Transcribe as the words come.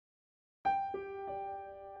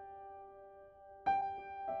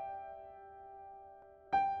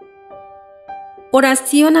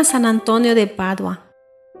Oración a San Antonio de Padua.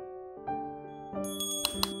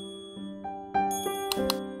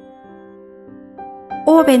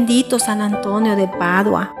 Oh bendito San Antonio de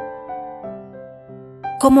Padua,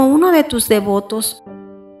 como uno de tus devotos,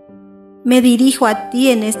 me dirijo a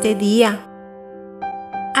ti en este día.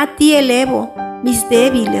 A ti elevo mis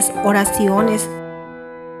débiles oraciones,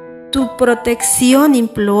 tu protección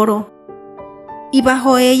imploro, y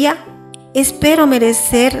bajo ella espero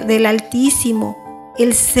merecer del Altísimo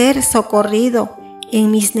el ser socorrido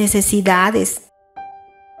en mis necesidades.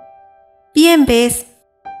 Bien ves,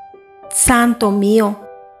 Santo mío,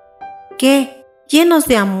 que, llenos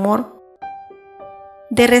de amor,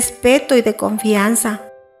 de respeto y de confianza,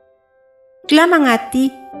 claman a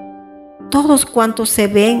ti todos cuantos se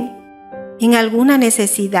ven en alguna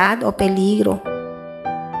necesidad o peligro.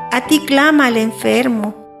 A ti clama el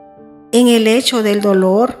enfermo en el lecho del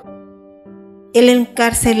dolor, el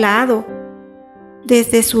encarcelado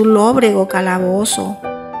desde su lóbrego calabozo,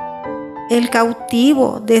 el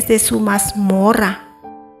cautivo desde su mazmorra,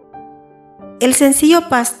 el sencillo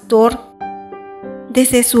pastor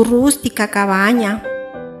desde su rústica cabaña,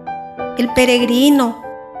 el peregrino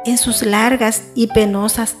en sus largas y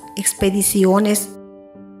penosas expediciones,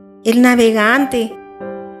 el navegante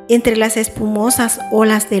entre las espumosas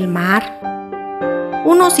olas del mar.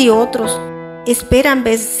 Unos y otros esperan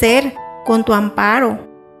vencer con tu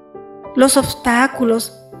amparo los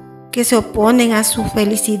obstáculos que se oponen a su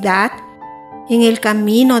felicidad en el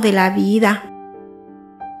camino de la vida.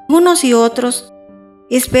 Unos y otros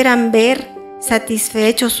esperan ver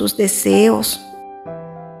satisfechos sus deseos.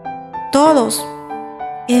 Todos,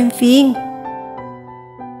 en fin,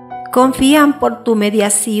 confían por tu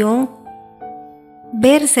mediación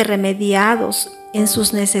verse remediados en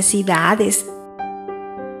sus necesidades.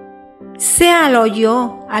 Séalo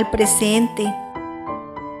yo al presente,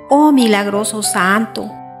 oh milagroso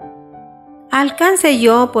Santo, alcance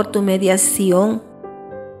yo por tu mediación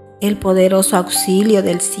el poderoso auxilio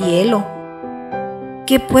del cielo,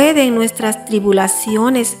 que puede en nuestras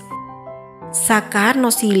tribulaciones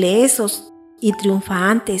sacarnos ilesos y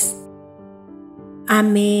triunfantes.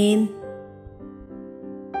 Amén.